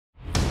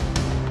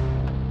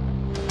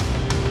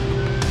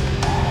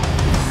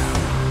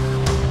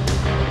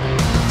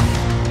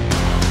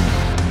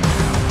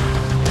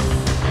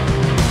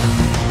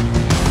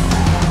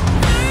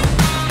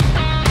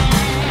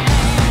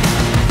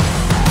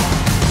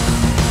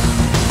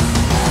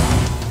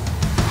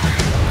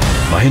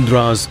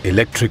Mahindra's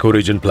Electric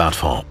Origin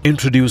platform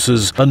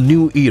introduces a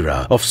new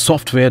era of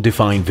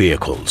software-defined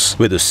vehicles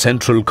with a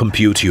central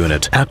compute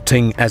unit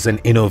acting as an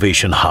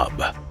innovation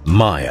hub.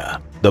 Maya,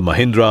 the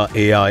Mahindra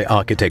AI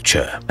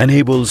architecture,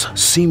 enables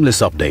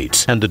seamless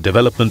updates and the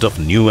development of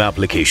new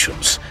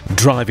applications,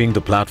 driving the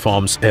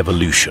platform's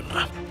evolution.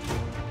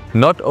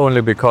 Not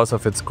only because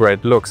of its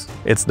great looks,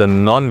 it's the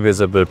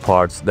non-visible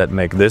parts that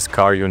make this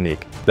car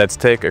unique. Let's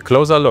take a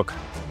closer look.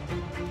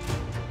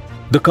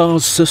 The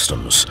car's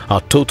systems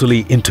are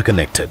totally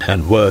interconnected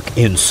and work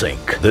in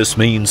sync. This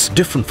means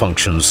different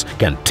functions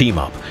can team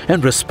up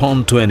and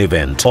respond to an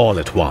event all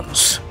at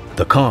once.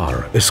 The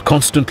car is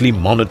constantly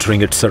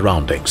monitoring its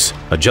surroundings,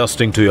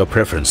 adjusting to your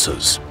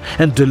preferences,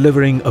 and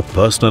delivering a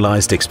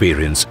personalized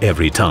experience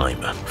every time.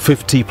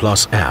 50+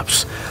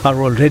 apps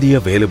are already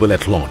available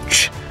at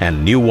launch,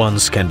 and new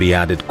ones can be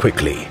added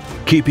quickly,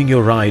 keeping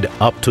your ride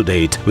up to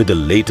date with the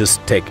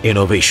latest tech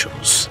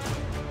innovations.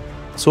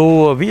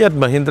 So we at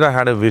Mahindra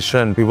had a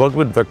vision. We worked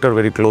with Vector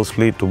very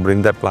closely to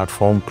bring that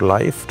platform to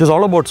life. It is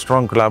all about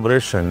strong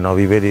collaboration. Now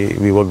we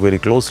work very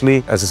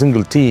closely as a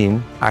single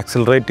team,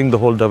 accelerating the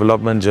whole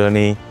development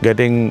journey,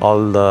 getting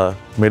all the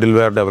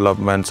middleware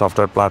development,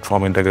 software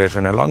platform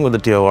integration along with the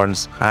tier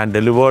ones, and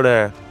delivered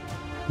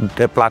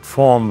a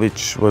platform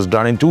which was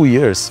done in 2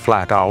 years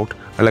flat out,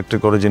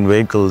 electric origin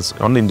vehicles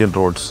on the Indian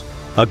roads.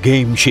 A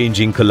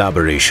game-changing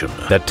collaboration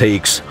that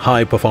takes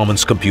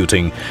high-performance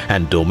computing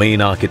and domain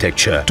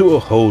architecture to a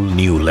whole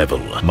new level.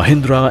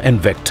 Mahindra and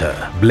Vector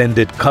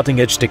blended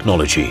cutting-edge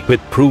technology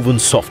with proven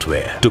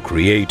software to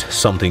create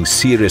something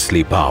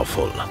seriously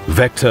powerful.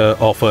 Vector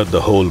offered the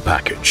whole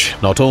package,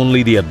 not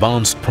only the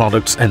advanced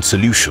products and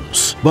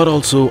solutions, but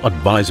also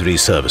advisory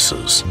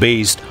services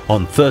based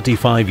on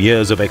 35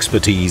 years of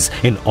expertise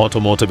in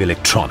automotive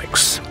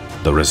electronics.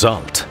 The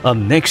result, a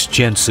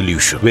next-gen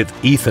solution with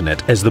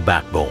Ethernet as the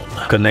backbone,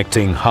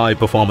 connecting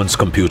high-performance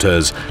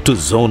computers to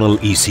zonal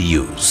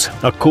ECUs.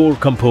 A core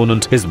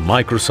component is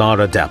MICROSAR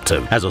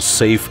Adaptive as a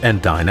safe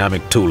and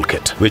dynamic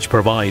toolkit, which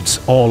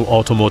provides all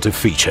automotive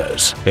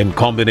features. In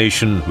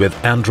combination with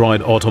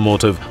Android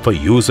Automotive for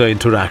user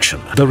interaction,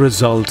 the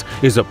result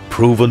is a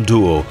proven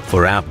duo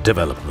for app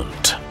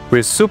development.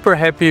 We're super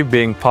happy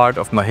being part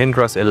of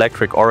Mahindra's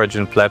Electric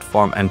Origin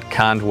platform and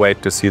can't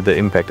wait to see the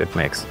impact it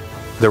makes.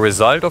 The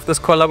result of this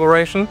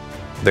collaboration?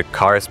 The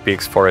car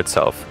speaks for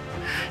itself.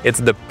 It's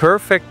the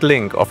perfect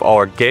link of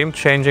our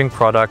game-changing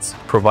products,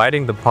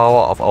 providing the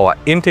power of our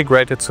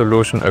integrated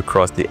solution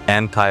across the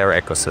entire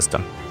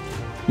ecosystem.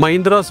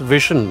 Mahindra's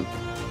vision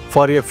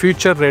for a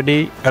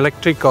future-ready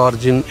electric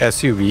origin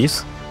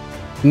SUVs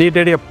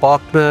needed a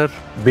partner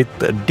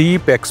with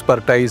deep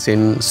expertise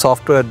in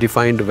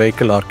software-defined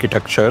vehicle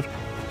architecture,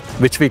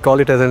 which we call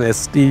it as an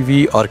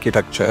SDV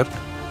architecture,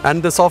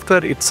 and the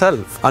software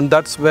itself. And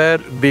that's where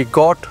we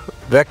got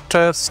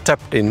Vector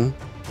stepped in,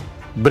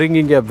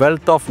 bringing a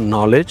wealth of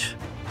knowledge,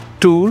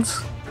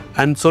 tools,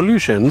 and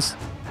solutions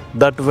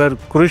that were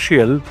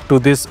crucial to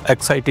this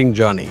exciting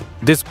journey.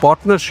 This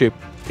partnership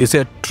is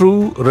a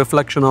true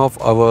reflection of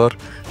our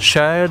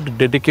shared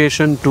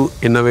dedication to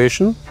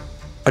innovation,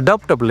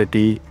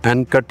 adaptability,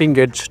 and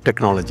cutting-edge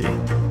technology.